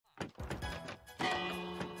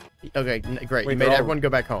Okay, great. Wait, you made everyone go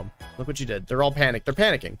back home. Look what you did. They're all panicked. They're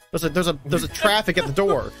panicking. There's a traffic at the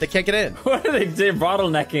door. They can't get in. What are they doing?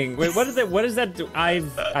 Bottlenecking. Wait, what does that do?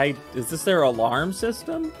 Is this their alarm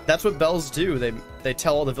system? That's what bells do. They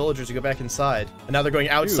tell all the villagers to go back inside. And now they're going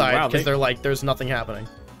outside because they're like, there's nothing happening.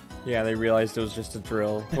 Yeah, they realized it was just a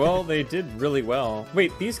drill. Well, they did really well.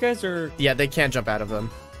 Wait, these guys are... Yeah, they can't jump out of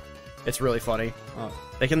them. It's really funny. Oh.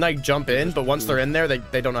 They can like jump in, but once they're in there,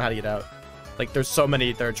 they don't know how to get out. Like there's so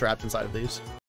many that are trapped inside of these.